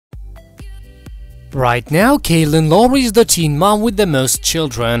Right now, Kailyn Lowry is the teen mom with the most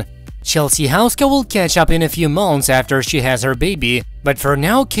children. Chelsea Houska will catch up in a few months after she has her baby, but for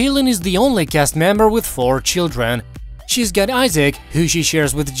now, Kailyn is the only cast member with 4 children. She's got Isaac, who she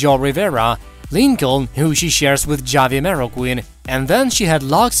shares with Jo Rivera, Lincoln, who she shares with Javi Marroquin, and then she had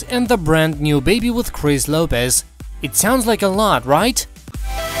Lux and the brand new baby with Chris Lopez. It sounds like a lot, right?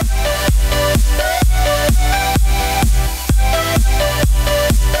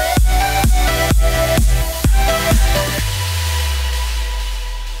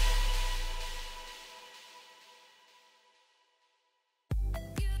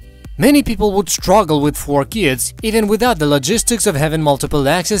 Many people would struggle with 4 kids, even without the logistics of having multiple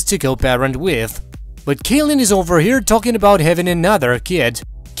exes to co-parent with. But Kailyn is over here talking about having another kid.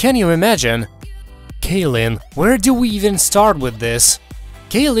 Can you imagine? Kailyn, where do we even start with this?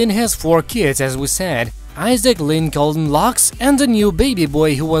 Kailyn has 4 kids, as we said: Isaac, Lincoln, Lux, and a new baby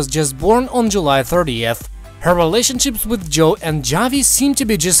boy who was just born on July 30th. Her relationships with Jo and Javi seem to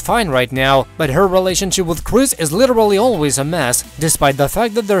be just fine right now, but her relationship with Chris is literally always a mess, despite the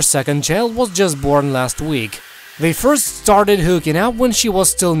fact that their second child was just born last week. They first started hooking up when she was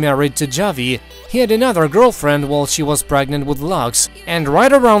still married to Javi. He had another girlfriend while she was pregnant with Lux, and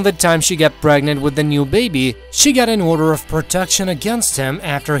right around the time she got pregnant with the new baby, she got an order of protection against him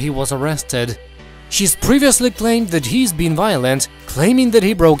after he was arrested. She's previously claimed that he's been violent, claiming that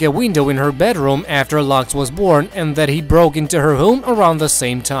he broke a window in her bedroom after Lux was born and that he broke into her home around the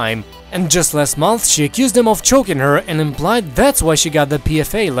same time. And just last month, she accused him of choking her and implied that's why she got the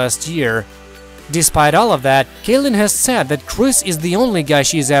PFA last year. Despite all of that, Kailyn has said that Chris is the only guy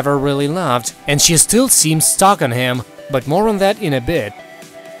she's ever really loved, and she still seems stuck on him, but more on that in a bit.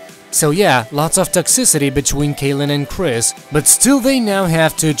 So yeah, lots of toxicity between Kailyn and Chris, but still they now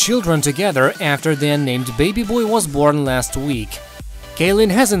have 2 children together after the unnamed baby boy was born last week.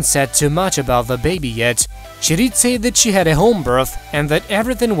 Kailyn hasn't said too much about the baby yet. She did say that she had a home birth and that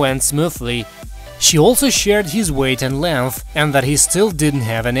everything went smoothly. She also shared his weight and length and that he still didn't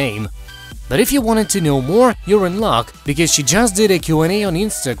have a name. But if you wanted to know more, you're in luck, because she just did a Q&A on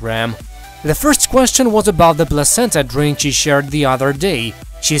Instagram. The first question was about the placenta drink she shared the other day.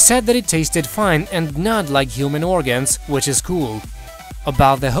 She said that it tasted fine and not like human organs, which is cool.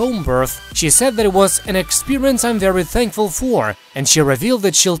 About the home birth, she said that it was an experience I'm very thankful for, and she revealed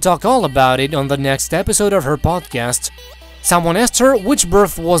that she'll talk all about it on the next episode of her podcast. Someone asked her which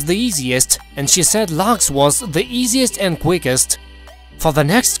birth was the easiest, and she said Lux was the easiest and quickest. For the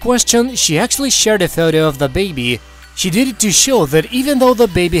next question, she actually shared a photo of the baby. She did it to show that even though the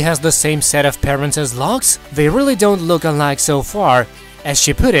baby has the same set of parents as Lux, they really don't look alike so far. As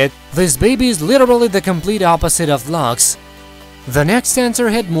she put it, this baby is literally the complete opposite of Lux. The next answer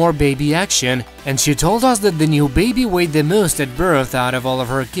had more baby action, and she told us that the new baby weighed the most at birth out of all of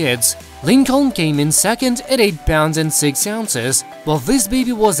her kids. Lincoln came in second at 8 pounds and 6 ounces, while this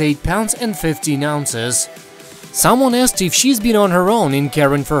baby was 8 pounds and 15 ounces. Someone asked if she's been on her own in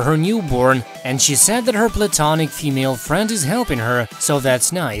caring for her newborn, and she said that her platonic female friend is helping her, so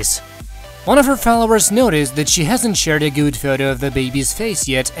that's nice. One of her followers noticed that she hasn't shared a good photo of the baby's face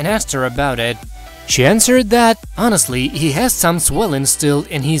yet and asked her about it. She answered that, honestly, he has some swelling still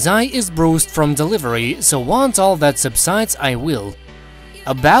and his eye is bruised from delivery, so once all that subsides, I will.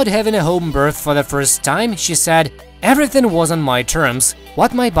 About having a home birth for the first time, she said, everything was on my terms,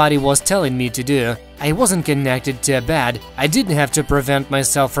 what my body was telling me to do. I wasn't connected to a bed, I didn't have to prevent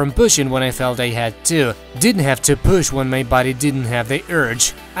myself from pushing when I felt I had to, didn't have to push when my body didn't have the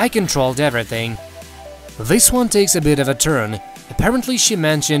urge, I controlled everything. This one takes a bit of a turn. Apparently she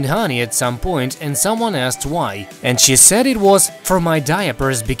mentioned honey at some point and someone asked why, and she said it was for my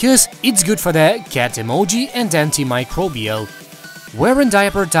diapers because it's good for the cat emoji and antimicrobial. Wearing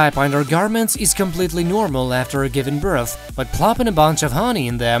diaper-type undergarments is completely normal after giving birth, but plopping a bunch of honey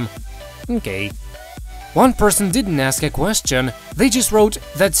in them… okay. One person didn't ask a question, they just wrote,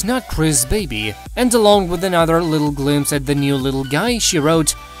 "That's not Chris' baby," and along with another little glimpse at the new little guy, she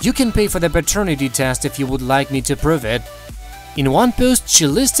wrote, "You can pay for the paternity test if you would like me to prove it." In one post, she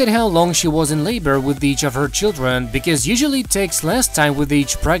listed how long she was in labor with each of her children, because usually it takes less time with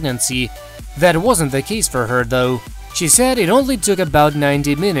each pregnancy. That wasn't the case for her, though. She said it only took about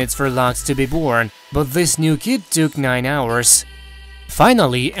 90 minutes for Lux to be born, but this new kid took 9 hours.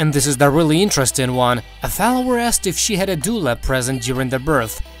 Finally, and this is the really interesting one, a follower asked if she had a doula present during the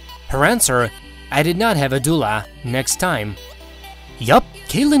birth. Her answer: I did not have a doula, next time. Yup,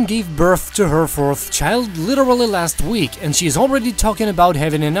 Kailyn gave birth to her 4th child literally last week, and she's already talking about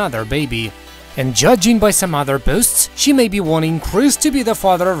having another baby. And judging by some other posts, she may be wanting Chris to be the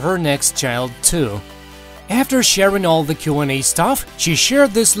father of her next child too. After sharing all the Q&A stuff, she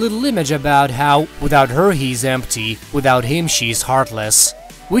shared this little image about how without her he's empty, without him she's heartless.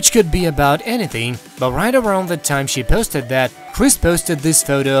 Which could be about anything, but right around the time she posted that, Chris posted this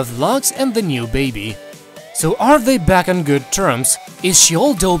photo of Lux and the new baby. So are they back on good terms? Is she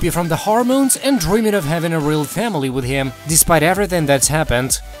all dopey from the hormones and dreaming of having a real family with him, despite everything that's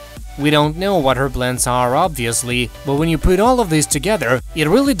happened? We don't know what her plans are, obviously, but when you put all of this together, it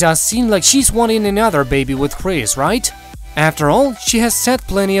really does seem like she's wanting another baby with Chris, right? After all, she has said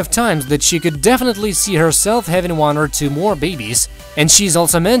plenty of times that she could definitely see herself having 1 or 2 more babies, and she's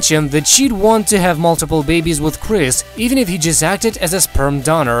also mentioned that she'd want to have multiple babies with Chris, even if he just acted as a sperm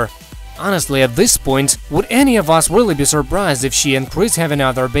donor. Honestly, at this point, would any of us really be surprised if she and Chris have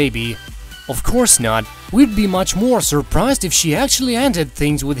another baby? Of course not. We'd be much more surprised if she actually ended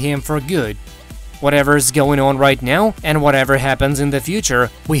things with him for good. Whatever's going on right now, and whatever happens in the future,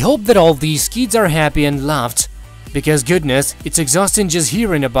 we hope that all these kids are happy and loved. Because goodness, it's exhausting just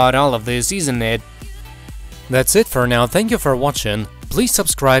hearing about all of this, isn't it? That's it for now, thank you for watching. Please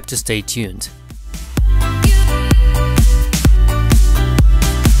subscribe to stay tuned.